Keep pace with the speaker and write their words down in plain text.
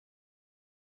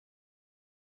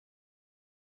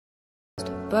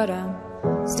but I'm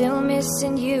still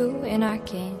missing you, and I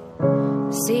can't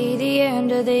see the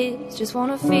end of this. Just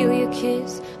wanna feel your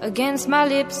kiss against my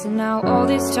lips, and now all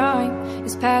this time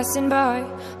is passing by,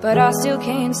 but I still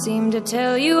can't seem to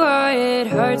tell you why. It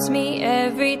hurts me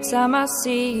every time I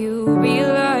see you,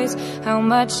 realize how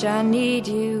much I need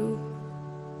you.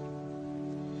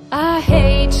 I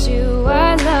hate you,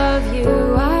 I love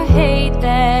you, I hate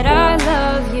that I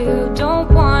love you.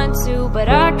 Don't want to, but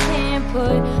I can't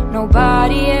put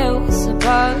nobody else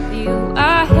above you.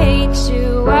 I hate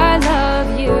you, I love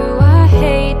you, I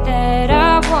hate that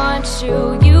I want you.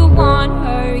 You want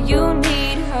her, you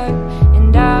need her,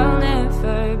 and I'll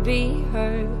never be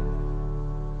her.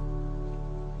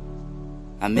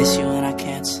 I miss you and I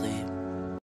can't sleep.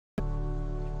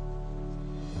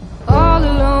 All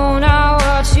alone I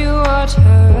watch you watch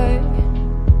her,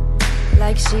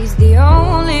 like she's the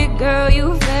only girl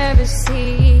you've ever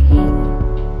seen.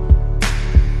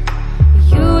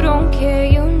 You don't care,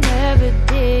 you never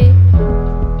did.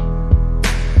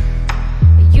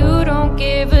 You don't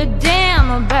give a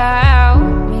damn about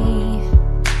me.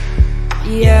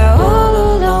 Yeah, all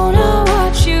alone I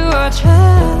watch you watch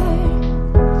her.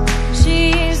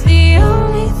 She's the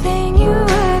only thing you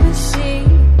ever see.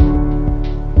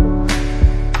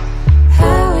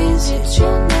 How is it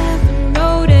you never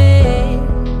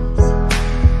notice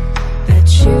that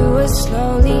you were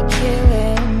slowly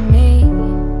killing me?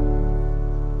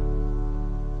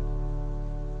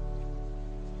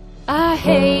 I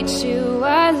hate you,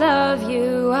 I love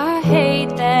you, I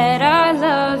hate that I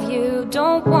love you.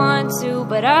 Don't want to,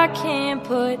 but I can't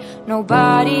put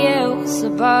nobody else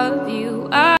above you.